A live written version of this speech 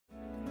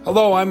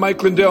Hello, I'm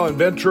Mike Lindell,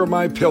 inventor of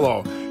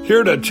MyPillow,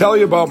 here to tell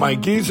you about my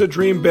Giza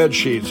Dream bed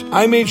sheets.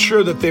 I made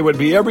sure that they would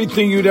be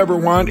everything you'd ever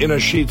want in a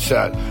sheet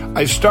set.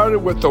 I started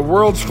with the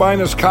world's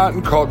finest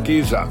cotton called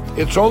Giza.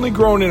 It's only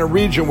grown in a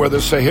region where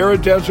the Sahara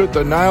Desert,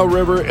 the Nile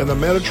River, and the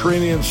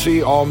Mediterranean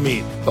Sea all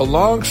meet. The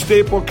long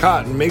staple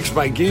cotton makes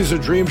my Giza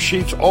Dream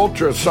sheets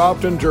ultra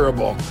soft and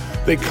durable.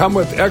 They come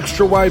with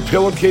extra wide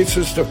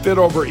pillowcases to fit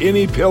over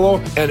any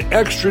pillow and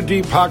extra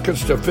deep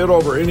pockets to fit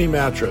over any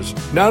mattress.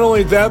 Not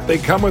only that, they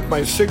come with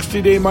my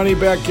 60-day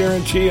money-back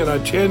guarantee and a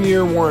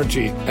 10-year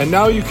warranty. And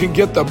now you can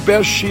get the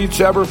best sheets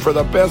ever for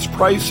the best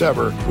price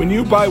ever. When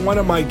you buy one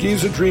of my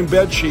Giza Dream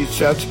bed sheet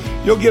sets,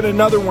 you'll get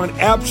another one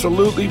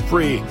absolutely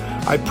free.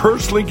 I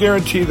personally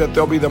guarantee that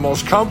they'll be the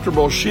most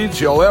comfortable sheets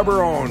you'll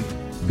ever own.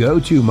 Go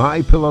to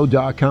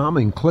MyPillow.com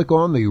and click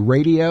on the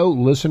radio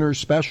listener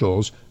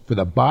specials for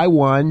the buy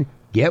one,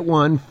 get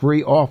one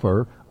free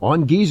offer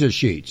on Giza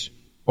sheets.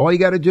 All you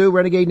got to do,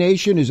 Renegade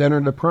Nation, is enter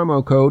the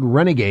promo code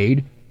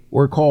RENEGADE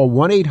or call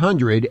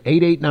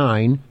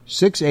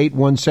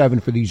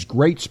 1-800-889-6817 for these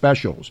great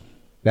specials.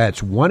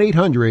 That's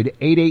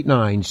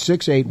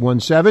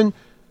 1-800-889-6817.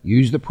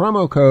 Use the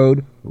promo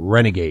code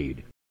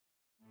RENEGADE.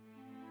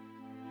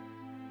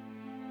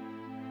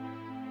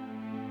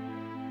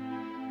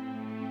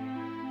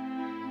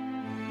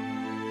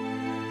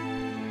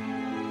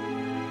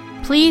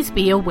 Please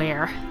be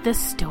aware the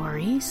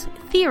stories,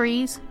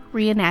 theories,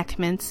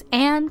 reenactments,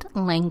 and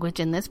language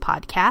in this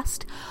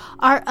podcast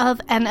are of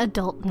an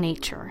adult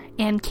nature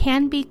and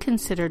can be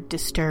considered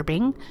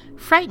disturbing,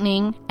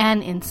 frightening,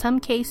 and in some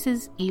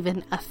cases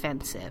even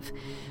offensive.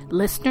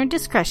 Listener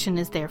discretion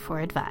is therefore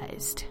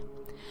advised.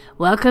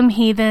 Welcome,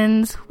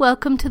 heathens.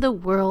 Welcome to the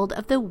world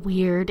of the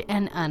weird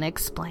and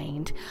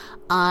unexplained.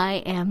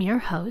 I am your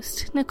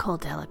host, Nicole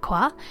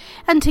Delacroix,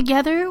 and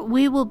together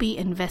we will be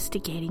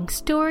investigating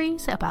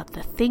stories about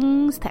the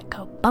things that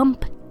go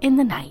bump in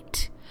the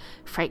night,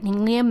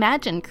 frighteningly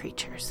imagined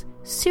creatures,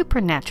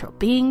 supernatural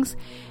beings,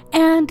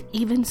 and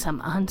even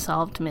some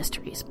unsolved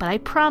mysteries. But I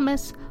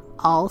promise,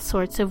 all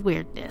sorts of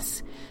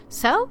weirdness.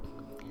 So,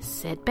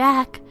 sit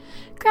back,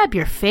 grab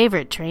your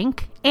favorite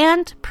drink,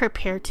 and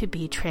prepare to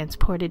be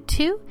transported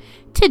to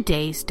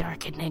today's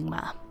Dark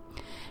Enigma.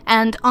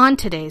 And on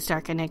today's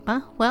Dark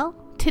Enigma, well,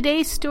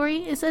 today's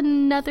story is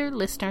another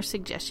listener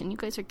suggestion. You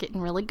guys are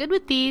getting really good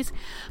with these,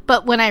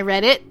 but when I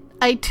read it,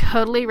 I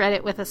totally read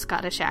it with a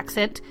Scottish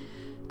accent.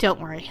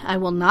 Don't worry, I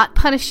will not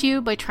punish you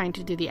by trying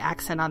to do the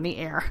accent on the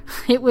air.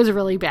 It was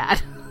really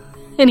bad.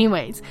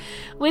 Anyways,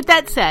 with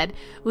that said,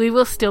 we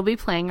will still be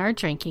playing our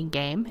drinking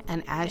game,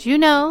 and as you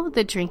know,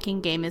 the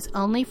drinking game is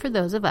only for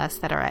those of us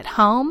that are at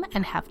home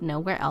and have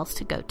nowhere else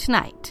to go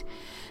tonight.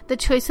 The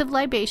choice of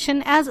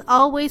libation, as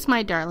always,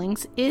 my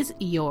darlings, is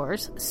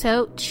yours,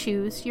 so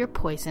choose your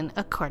poison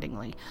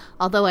accordingly.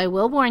 Although I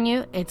will warn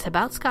you, it's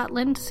about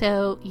Scotland,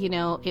 so,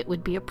 it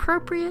would be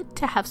appropriate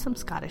to have some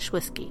Scottish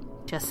whiskey.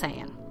 Just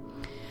saying.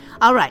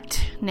 All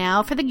right,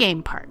 now for the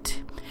game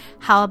part.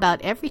 How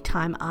about every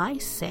time I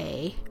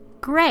say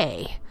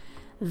gray,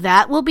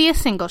 that will be a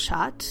single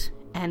shot,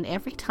 and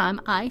every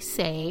time I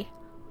say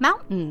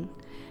mountain,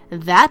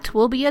 that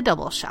will be a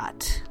double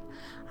shot.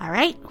 All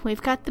right,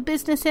 we've got the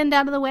business end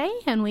out of the way,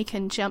 and we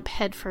can jump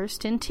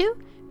headfirst into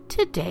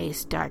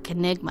today's Dark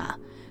Enigma.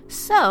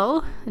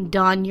 So,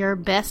 don your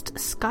best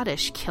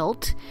Scottish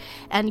kilt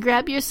and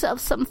grab yourself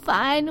some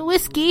fine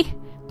whiskey.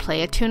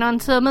 Play a tune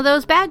on some of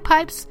those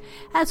bagpipes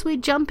as we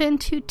jump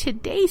into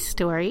today's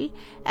story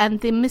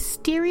and the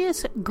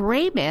mysterious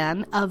Grey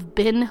Man of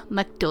Ben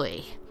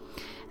Macdui.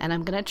 And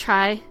I'm going to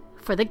try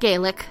for the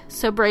Gaelic,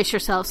 so brace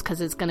yourselves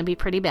because it's going to be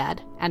pretty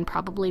bad and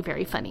probably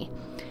very funny.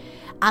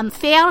 Am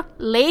Fair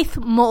Laith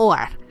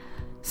Moor.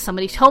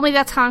 Somebody told me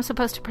that's how I'm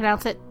supposed to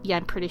pronounce it. Yeah,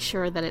 I'm pretty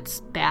sure that it's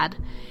bad.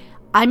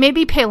 I may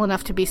be pale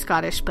enough to be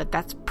Scottish, but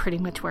that's pretty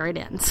much where it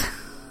ends.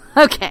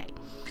 Okay,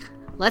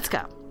 let's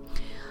go.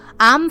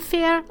 Am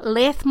Fair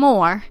Laith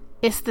Moor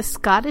is the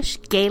Scottish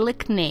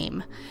Gaelic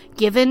name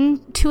given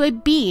to a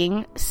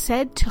being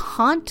said to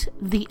haunt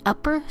the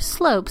upper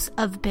slopes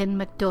of Ben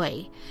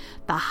Macdui,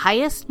 the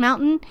highest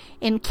mountain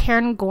in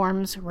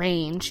Cairngorms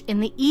Range in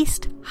the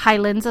East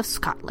Highlands of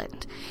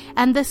Scotland,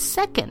 and the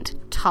second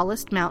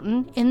tallest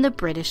mountain in the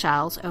British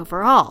Isles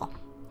overall.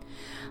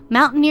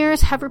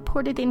 Mountaineers have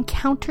reported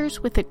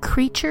encounters with a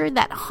creature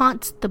that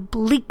haunts the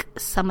bleak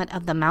summit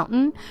of the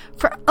mountain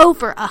for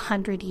over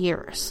 100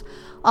 years,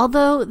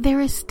 although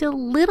there is still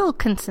little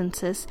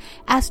consensus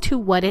as to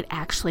what it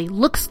actually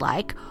looks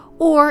like,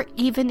 or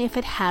even if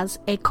it has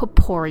a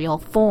corporeal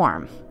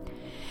form.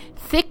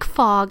 Thick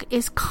fog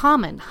is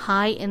common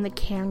high in the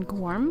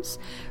Cairngorms,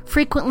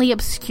 frequently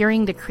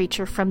obscuring the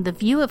creature from the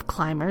view of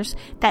climbers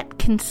that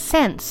can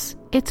sense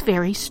its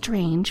very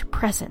strange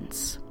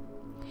presence.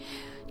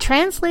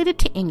 Translated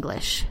to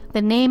English,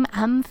 the name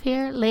Am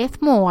Fair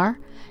Laith Moor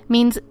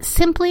means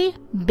simply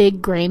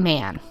Big Grey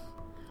Man.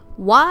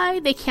 Why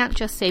they can't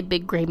just say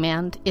Big Grey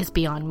Man is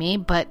beyond me,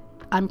 but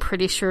I'm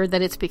pretty sure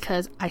that it's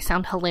because I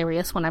sound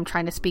hilarious when I'm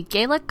trying to speak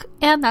Gaelic,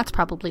 and that's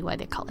probably why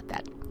they call it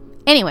that.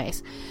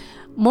 Anyways,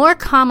 More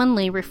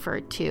commonly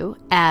referred to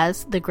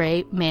as the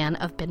Gray Man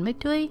of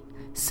Benmacdui,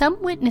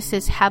 some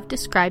witnesses have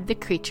described the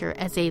creature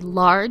as a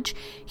large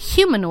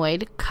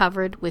humanoid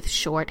covered with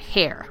short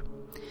hair.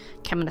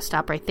 Okay, I'm going to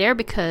stop right there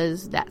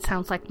because that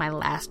sounds like my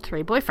last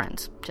 3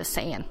 boyfriends. Just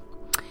saying.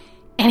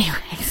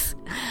 Anyways,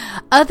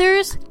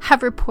 others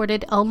have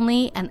reported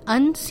only an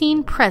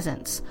unseen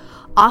presence,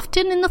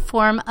 often in the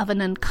form of an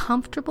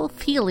uncomfortable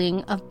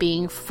feeling of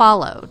being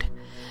followed.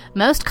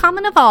 Most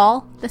common of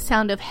all, the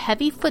sound of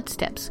heavy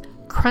footsteps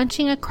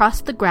crunching across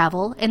the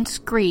gravel and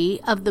scree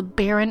of the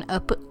barren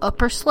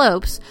upper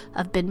slopes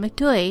of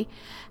Benmacdui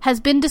has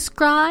been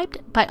described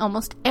by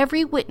almost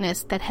every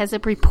witness that has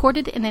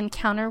reported an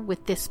encounter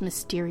with this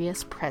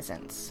mysterious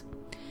presence.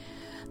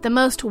 The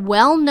most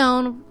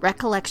well-known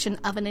recollection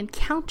of an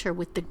encounter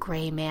with the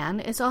Gray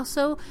Man is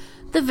also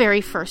the very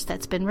first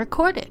that's been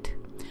recorded.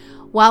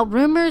 While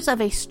rumors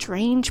of a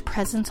strange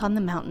presence on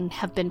the mountain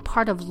have been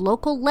part of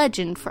local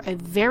legend for a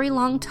very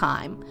long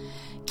time,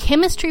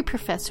 chemistry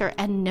professor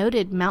and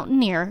noted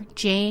mountaineer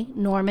J.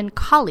 Norman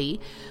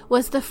Colley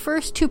was the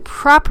first to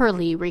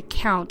properly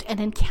recount an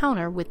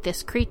encounter with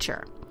this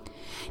creature.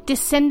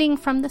 Descending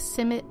from the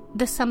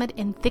summit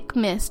in thick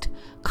mist,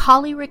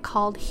 Colley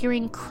recalled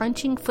hearing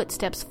crunching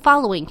footsteps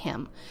following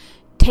him,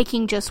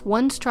 taking just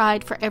one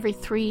stride for every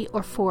 3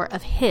 or 4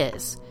 of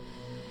his.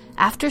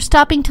 After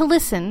stopping to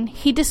listen,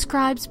 he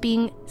describes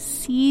being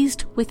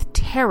seized with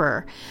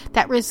terror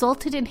that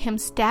resulted in him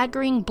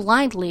staggering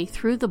blindly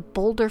through the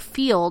boulder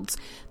fields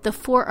the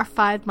 4 or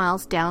 5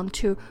 miles down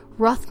to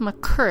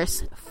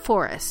Rothmacurse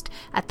Forest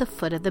at the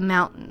foot of the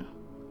mountain.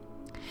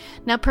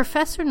 Now,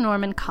 Professor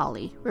Norman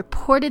Colley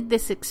reported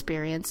this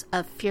experience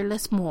of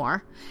Fearless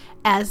Moor,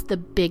 as the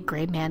Big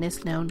Gray Man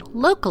is known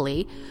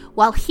locally,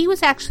 while he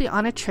was actually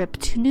on a trip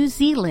to New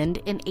Zealand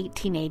in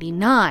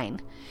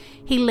 1889.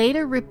 He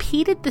later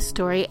repeated the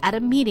story at a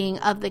meeting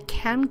of the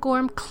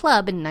Cairngorm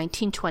Club in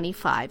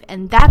 1925,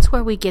 and that's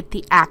where we get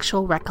the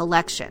actual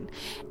recollection.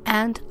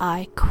 And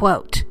I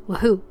quote,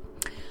 woohoo,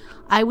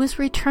 "I was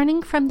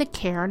returning from the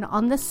cairn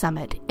on the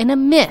summit in a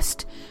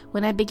mist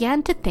when I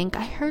began to think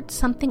I heard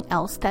something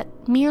else than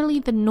merely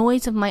the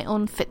noise of my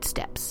own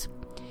footsteps.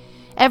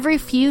 Every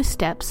few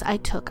steps I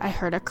took, I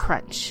heard a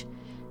crunch.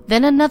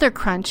 Then another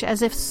crunch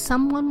as if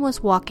someone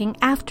was walking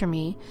after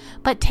me,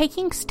 but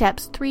taking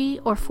steps 3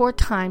 or 4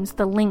 times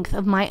the length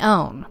of my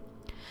own.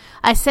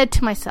 I said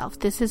to myself,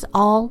 this is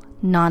all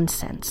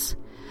nonsense.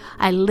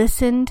 I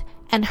listened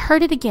and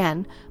heard it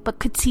again, but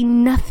could see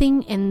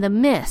nothing in the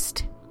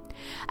mist.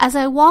 As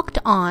I walked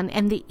on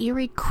and the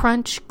eerie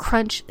crunch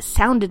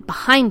sounded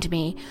behind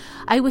me,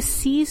 I was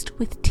seized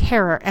with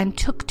terror and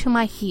took to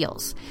my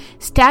heels,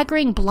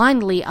 staggering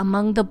blindly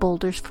among the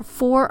boulders for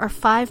 4 or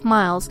 5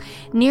 miles,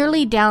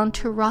 nearly down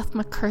to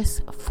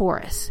Rothmacurse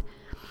Forest.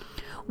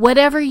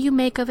 Whatever you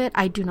make of it,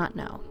 I do not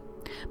know.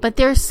 But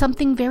there is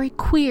something very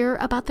queer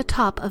about the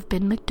top of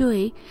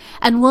Benmacdui,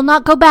 and will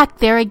not go back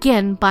there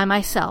again by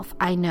myself,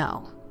 I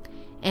know."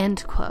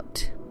 End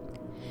quote.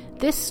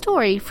 This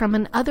story from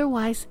an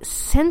otherwise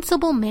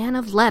sensible man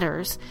of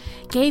letters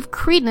gave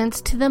credence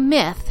to the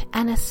myth,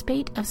 and a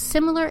spate of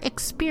similar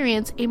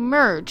experience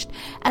emerged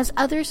as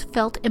others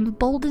felt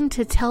emboldened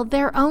to tell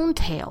their own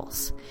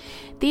tales.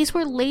 These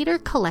were later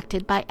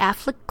collected by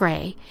Affleck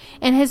Gray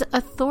in his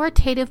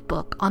authoritative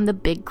book on the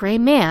Big Gray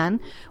Man,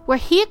 where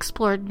he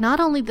explored not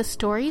only the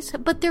stories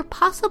but their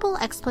possible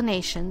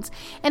explanations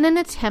in an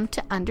attempt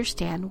to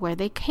understand where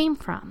they came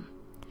from.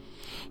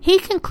 He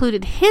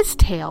concluded his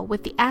tale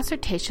with the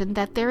assertion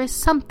that there is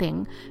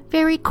something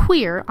very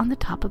queer on the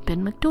top of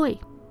Benmacdui,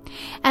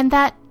 and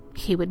that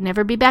he would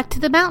never be back to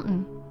the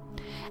mountain.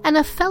 And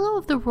a fellow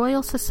of the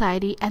Royal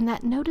Society and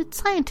that noted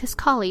scientist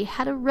Colley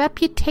had a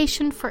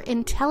reputation for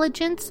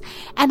intelligence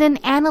and an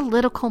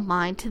analytical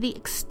mind, to the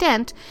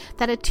extent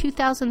that a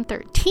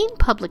 2013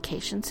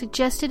 publication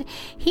suggested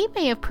he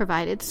may have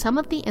provided some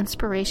of the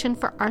inspiration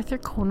for Arthur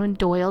Conan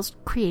Doyle's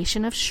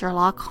creation of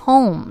Sherlock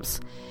Holmes.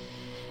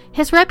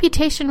 His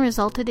reputation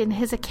resulted in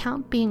his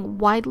account being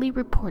widely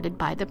reported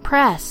by the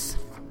press.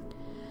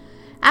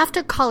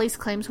 After Colley's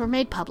claims were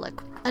made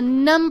public, a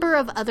number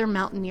of other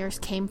mountaineers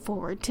came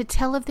forward to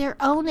tell of their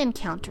own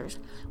encounters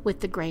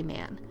with the Gray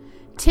Man.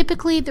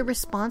 Typically, the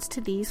response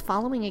to these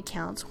following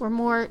accounts were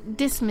more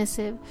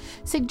dismissive,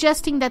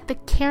 suggesting that the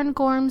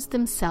Cairngorms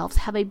themselves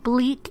have a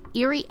bleak,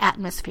 eerie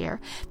atmosphere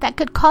that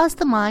could cause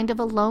the mind of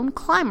a lone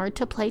climber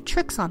to play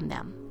tricks on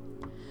them.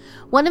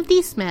 One of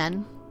these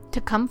men to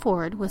come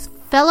forward was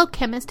fellow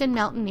chemist and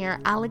mountaineer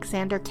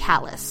Alexander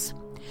Callis,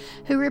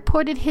 who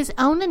reported his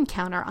own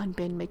encounter on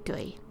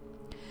Benmacdui.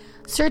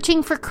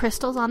 Searching for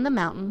crystals on the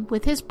mountain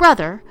with his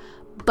brother,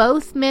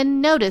 both men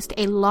noticed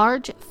a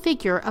large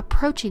figure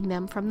approaching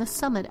them from the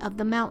summit of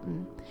the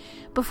mountain,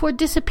 before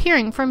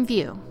disappearing from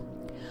view.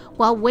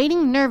 While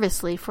waiting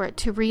nervously for it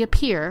to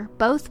reappear,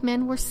 both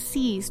men were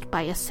seized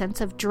by a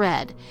sense of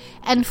dread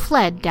and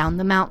fled down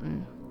the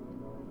mountain.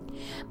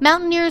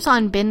 Mountaineers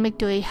on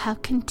Benmacdui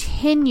have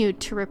continued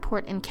to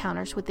report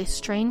encounters with a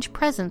strange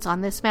presence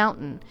on this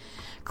mountain.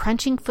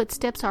 crunching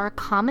footsteps are a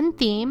common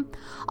theme,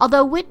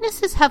 although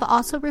witnesses have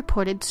also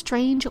reported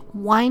strange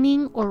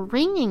whining or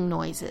ringing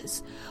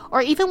noises,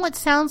 or even what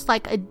sounds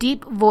like a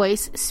deep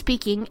voice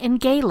speaking in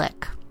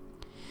Gaelic.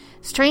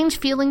 Strange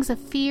feelings of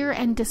fear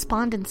and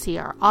despondency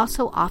are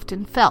also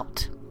often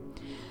felt.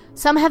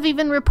 Some have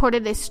even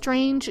reported a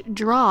strange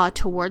draw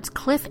towards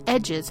cliff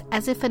edges,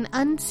 as if an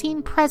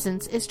unseen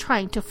presence is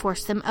trying to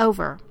force them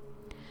over.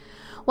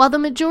 While the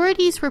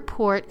majorities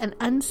report an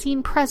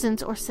unseen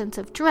presence or sense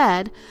of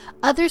dread,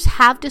 others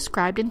have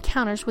described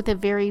encounters with a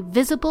very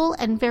visible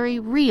and very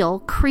real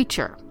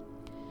creature.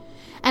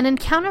 An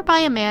encounter by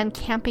a man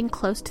camping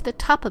close to the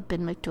top of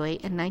Ben Macdui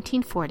in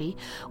 1940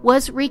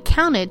 was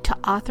recounted to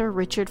author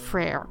Richard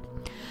Frere,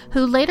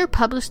 who later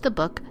published the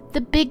book The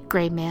Big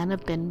Grey Man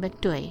of Ben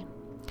Macdui.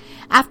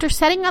 After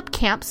setting up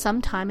camp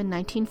sometime in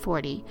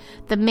 1940,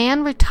 the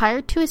man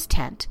retired to his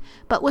tent,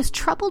 but was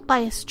troubled by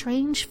a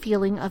strange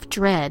feeling of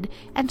dread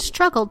and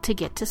struggled to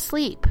get to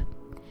sleep.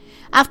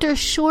 After a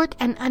short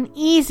and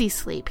uneasy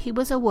sleep, he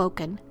was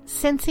awoken,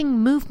 sensing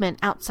movement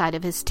outside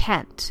of his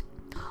tent.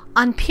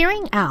 On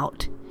peering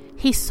out,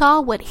 he saw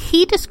what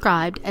he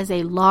described as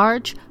a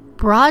large,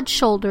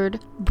 broad-shouldered,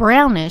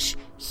 brownish,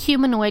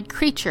 humanoid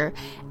creature,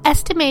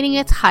 estimating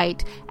its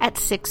height at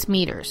 6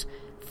 meters.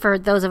 For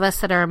those of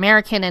us that are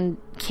American and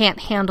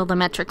can't handle the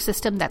metric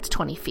system, that's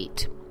 20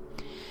 feet.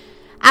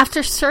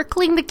 After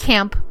circling the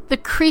camp, the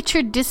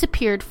creature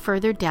disappeared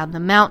further down the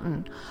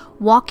mountain,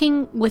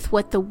 walking with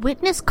what the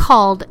witness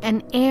called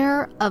an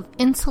air of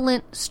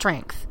insolent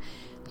strength.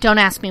 Don't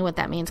ask me what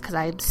that means, because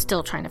I'm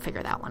still trying to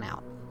figure that one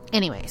out.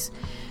 Anyways,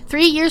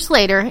 3 years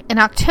later, in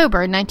October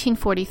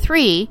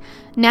 1943,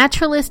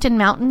 naturalist and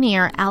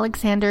mountaineer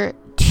Alexander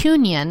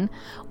Tunian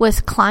was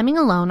climbing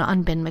alone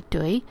on Ben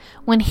Macdui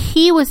when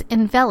he was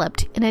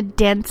enveloped in a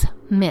dense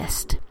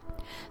mist.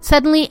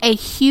 Suddenly, a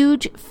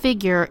huge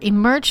figure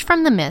emerged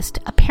from the mist,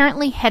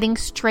 apparently heading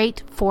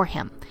straight for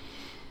him.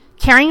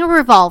 Carrying a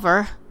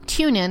revolver,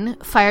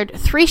 Tunian fired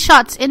 3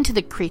 shots into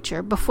the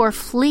creature before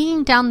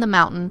fleeing down the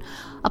mountain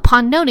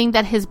upon noting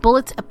that his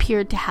bullets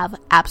appeared to have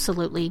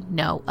absolutely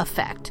no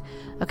effect.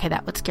 Okay,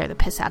 that would scare the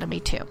piss out of me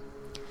too.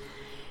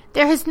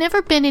 There has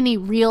never been any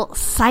real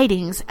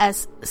sightings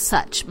as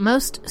such.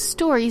 Most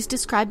stories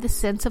describe the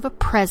sense of a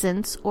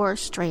presence or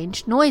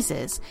strange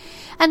noises,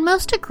 and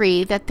most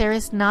agree that there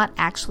is not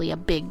actually a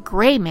big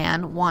gray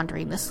man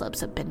wandering the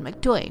slopes of Ben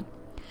Macdui.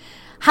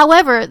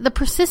 However, the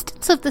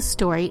persistence of the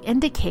story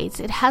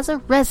indicates it has a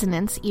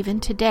resonance even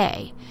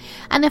today,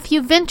 and if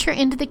you venture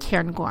into the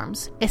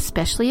Cairngorms,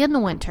 especially in the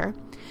winter,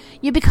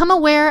 you become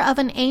aware of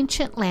an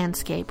ancient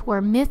landscape where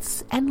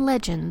myths and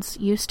legends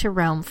used to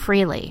roam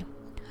freely.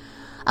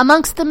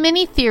 Amongst the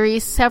many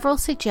theories, several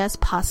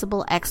suggest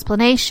possible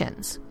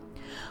explanations.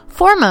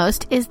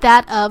 Foremost is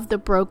that of the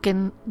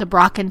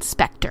Brocken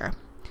specter,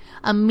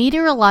 a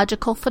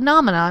meteorological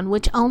phenomenon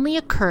which only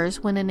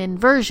occurs when an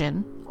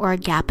inversion, or a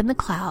gap in the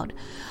cloud,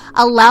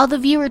 allow the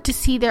viewer to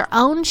see their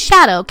own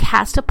shadow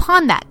cast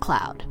upon that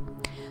cloud.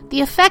 The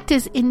effect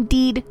is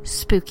indeed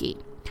spooky,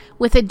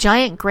 with a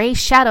giant gray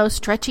shadow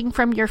stretching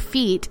from your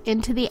feet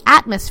into the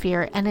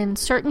atmosphere, and in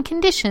certain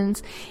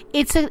conditions,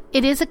 it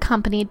is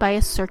accompanied by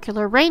a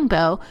circular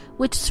rainbow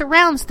which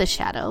surrounds the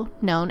shadow,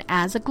 known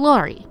as a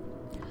glory.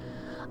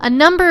 A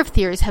number of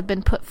theories have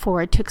been put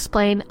forward to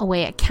explain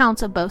away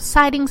accounts of both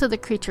sightings of the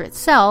creature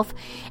itself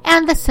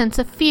and the sense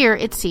of fear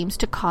it seems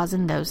to cause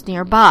in those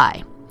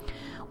nearby.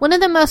 One of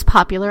the most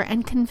popular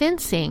and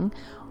convincing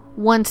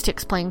ones to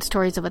explain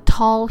stories of a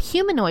tall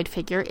humanoid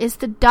figure is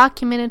the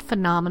documented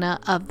phenomena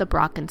of the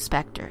Brocken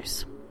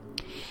specters.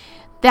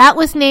 That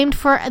was named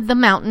for the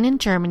mountain in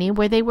Germany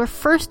where they were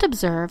first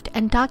observed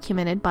and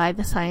documented by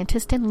the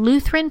scientist and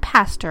Lutheran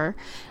pastor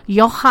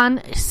Johann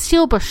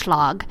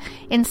Silberschlag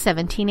in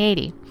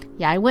 1780.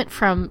 Yeah, I went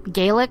from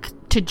Gaelic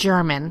to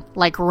German,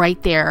 like right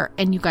there,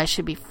 and you guys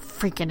should be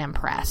freaking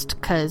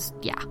impressed, because,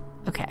 yeah,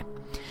 okay.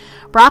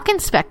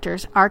 Brocken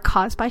specters are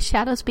caused by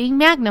shadows being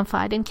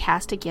magnified and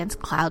cast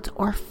against clouds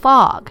or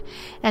fog,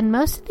 and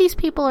most of these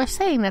people are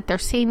saying that they're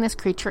seeing this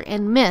creature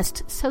in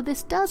mist, so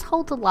this does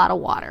hold a lot of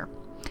water.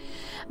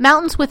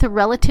 Mountains with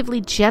relatively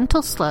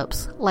gentle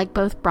slopes, like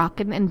both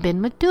Brocken and Ben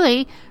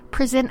Macdui,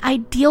 present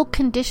ideal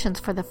conditions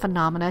for the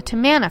phenomena to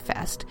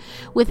manifest,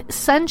 with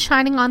sun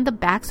shining on the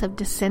backs of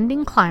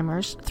descending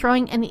climbers,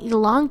 throwing an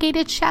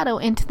elongated shadow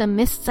into the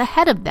mists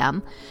ahead of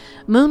them.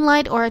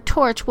 Moonlight or a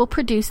torch will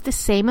produce the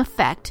same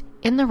effect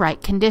in the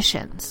right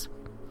conditions.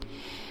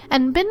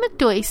 And Ben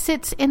Macdui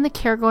sits in the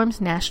Cairngorms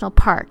National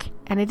Park,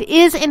 and it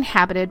is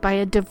inhabited by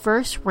a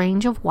diverse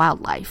range of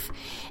wildlife,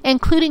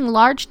 including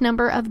large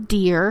number of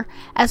deer,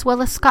 as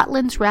well as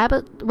Scotland's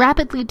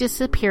rapidly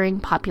disappearing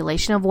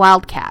population of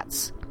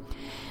wildcats.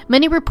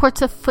 Many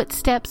reports of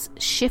footsteps,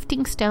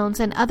 shifting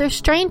stones, and other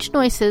strange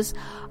noises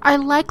are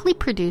likely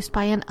produced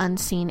by an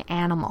unseen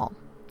animal.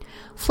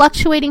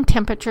 Fluctuating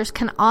temperatures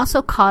can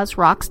also cause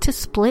rocks to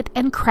split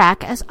and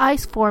crack as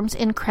ice forms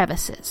in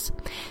crevices,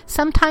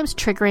 sometimes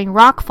triggering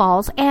rock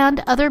falls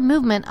and other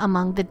movement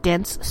among the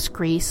dense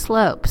scree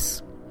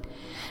slopes.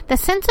 The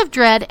sense of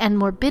dread and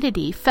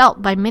morbidity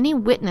felt by many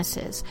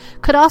witnesses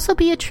could also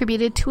be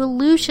attributed to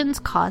illusions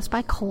caused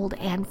by cold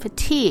and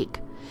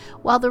fatigue,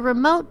 while the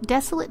remote,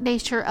 desolate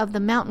nature of the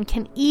mountain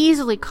can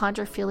easily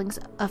conjure feelings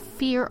of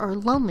fear or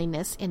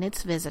loneliness in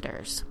its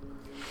visitors.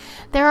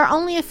 There are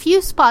only a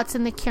few spots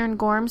in the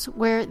Cairngorms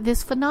where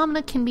this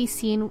phenomena can be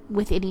seen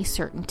with any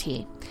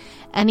certainty,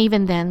 and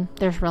even then,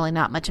 there's really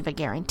not much of a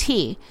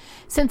guarantee,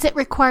 since it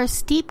requires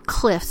steep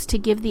cliffs to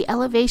give the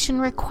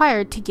elevation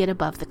required to get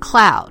above the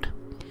cloud.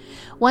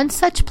 One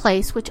such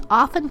place, which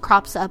often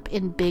crops up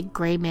in Big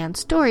Grey Man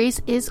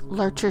stories, is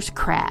Lurcher's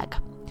Crag.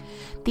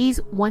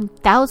 These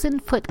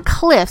 1,000-foot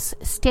cliffs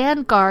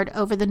stand guard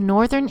over the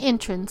northern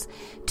entrance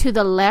to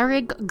the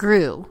Lairg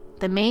Grew,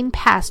 the main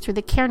pass through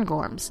the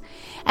Cairngorms,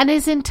 and it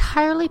is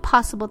entirely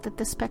possible that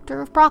the specter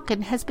of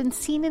Brocken has been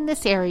seen in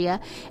this area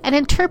and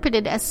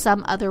interpreted as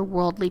some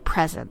otherworldly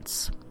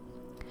presence.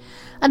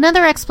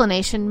 Another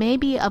explanation may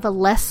be of a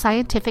less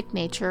scientific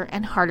nature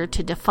and harder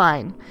to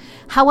define.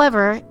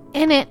 However,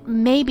 in it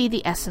may be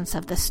the essence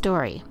of the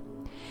story.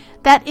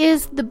 That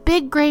is, the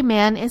Big Grey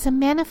Man is a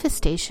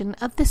manifestation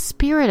of the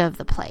spirit of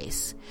the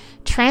place,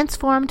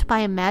 transformed by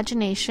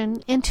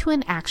imagination into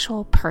an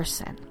actual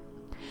person.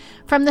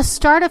 From the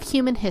start of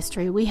human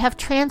history, we have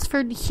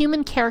transferred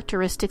human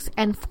characteristics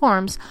and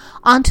forms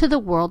onto the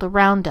world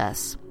around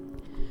us.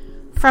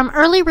 From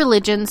early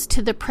religions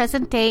to the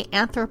present-day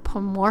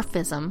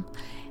anthropomorphism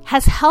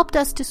has helped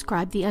us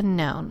describe the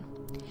unknown.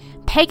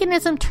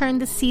 Paganism turned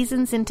the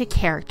seasons into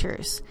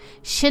characters.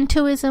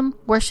 Shintoism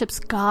worships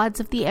gods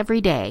of the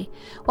everyday,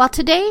 while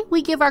today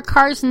we give our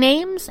cars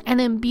names and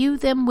imbue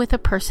them with a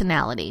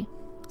personality.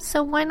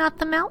 So why not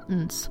the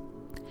mountains?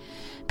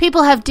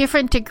 People have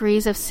different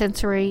degrees of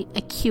sensory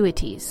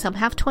acuity. Some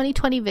have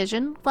 20/20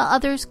 vision, while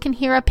others can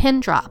hear a pin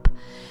drop.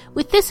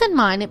 With this in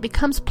mind, it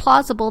becomes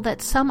plausible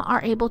that some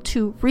are able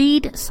to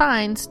read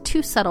signs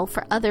too subtle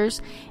for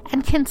others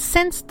and can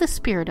sense the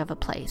spirit of a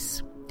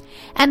place.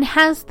 And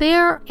has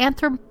their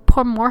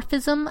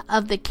anthropomorphism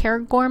of the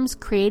Cairngorms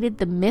created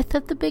the myth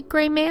of the Big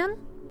Grey Man?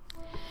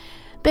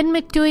 Ben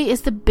Macdui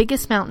is the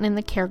biggest mountain in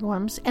the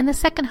Cairngorms and the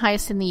second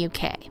highest in the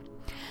UK.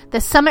 The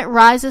summit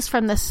rises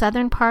from the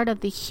southern part of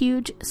the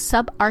huge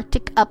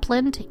subarctic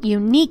upland,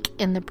 unique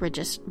in the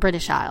British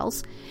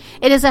Isles.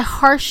 It is a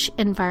harsh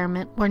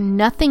environment where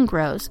nothing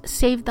grows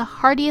save the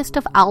hardiest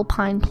of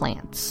alpine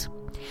plants.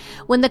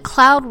 When the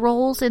cloud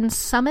rolls in,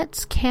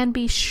 summits can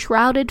be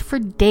shrouded for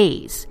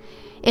days.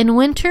 In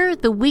winter,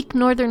 the weak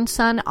northern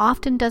sun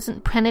often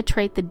doesn't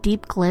penetrate the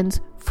deep glens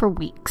for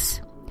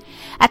weeks.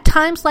 At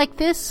times like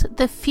this,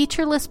 the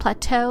featureless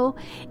plateau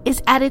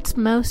is at its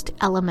most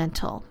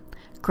elemental.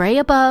 Gray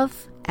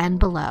above and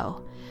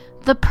below,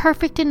 the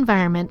perfect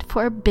environment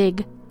for a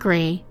Big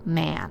Grey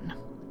Man.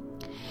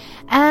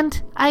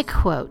 And I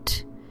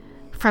quote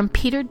from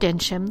Peter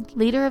Densham,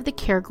 leader of the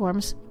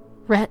Cairngorms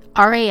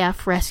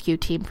RAF rescue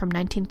team from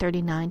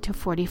 1939 to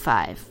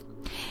 45.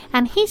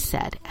 And he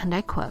said, and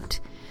I quote,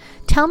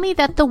 "Tell me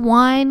that the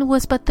wine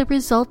was but the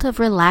result of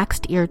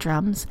relaxed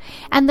eardrums,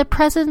 and the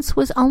presence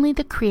was only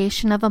the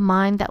creation of a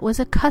mind that was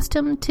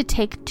accustomed to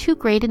take too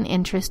great an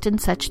interest in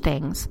such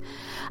things.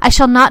 I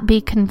shall not be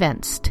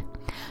convinced.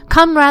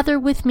 Come rather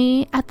with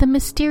me at the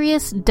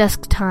mysterious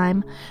dusk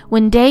time,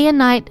 when day and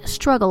night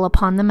struggle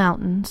upon the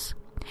mountains.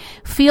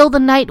 Feel the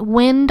night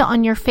wind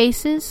on your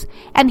faces,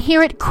 and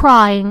hear it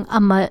crying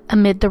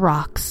amid the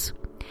rocks.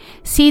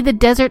 See the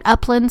desert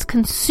uplands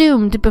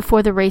consumed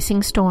before the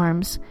racing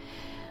storms.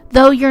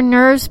 Though your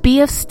nerves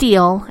be of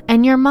steel,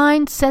 and your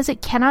mind says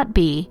it cannot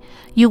be,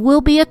 you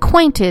will be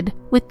acquainted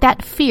with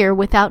that fear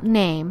without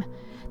name,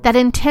 that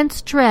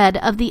intense dread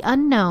of the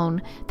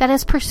unknown that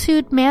has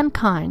pursued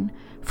mankind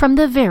from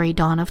the very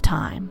dawn of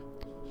time."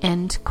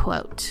 End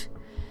quote.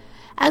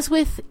 As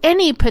with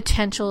any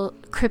potential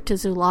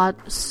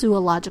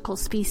cryptozoological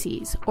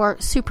species or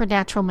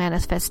supernatural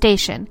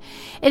manifestation,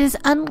 it is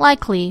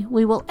unlikely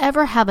we will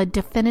ever have a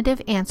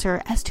definitive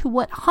answer as to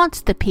what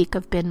haunts the peak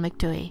of Ben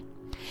Macdui,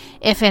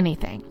 if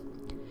anything.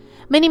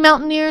 Many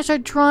mountaineers are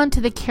drawn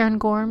to the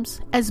Cairngorms,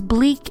 as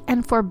bleak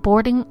and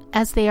foreboding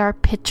as they are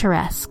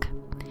picturesque.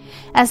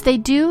 As they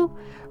do,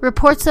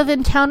 reports of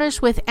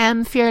encounters with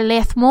Amphir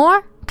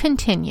Laithmore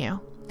continue,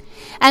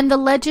 and the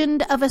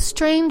legend of a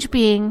strange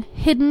being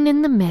hidden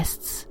in the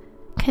mists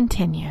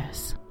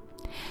continues.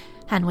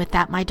 And with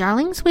that, my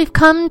darlings, we've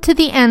come to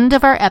the end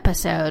of our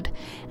episode,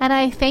 and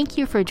I thank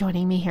you for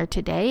joining me here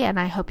today, and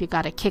I hope you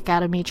got a kick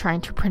out of me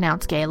trying to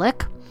pronounce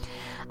Gaelic.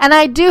 And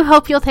I do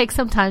hope you'll take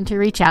some time to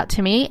reach out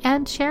to me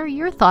and share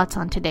your thoughts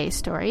on today's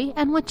story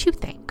and what you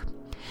think.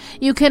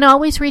 You can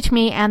always reach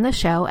me and the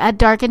show at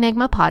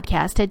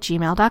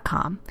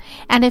darkenigmapodcast@gmail.com.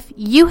 And if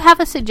you have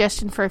a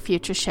suggestion for a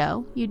future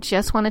show, you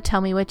just want to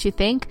tell me what you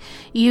think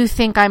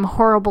I'm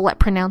horrible at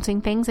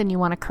pronouncing things and you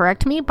want to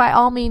correct me, by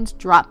all means,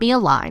 drop me a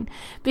line,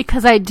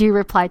 because I do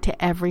reply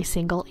to every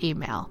single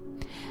email.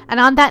 And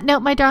on that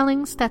note, my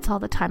darlings, that's all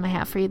the time I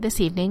have for you this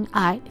evening.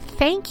 I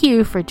thank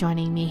you for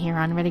joining me here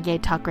on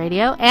Renegade Talk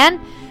Radio. And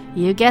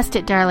you guessed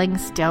it,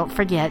 darlings, don't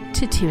forget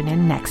to tune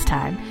in next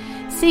time.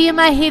 See you,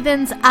 my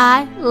heathens.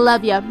 I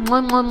love you.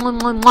 Mwah, mwah, mwah,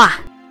 mwah, mwah.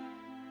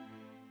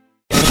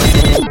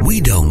 We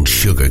don't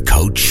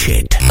sugarcoat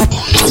shit.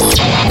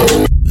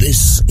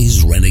 This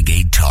is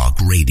Renegade Talk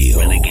Radio.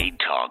 Renegade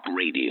Talk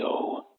Radio.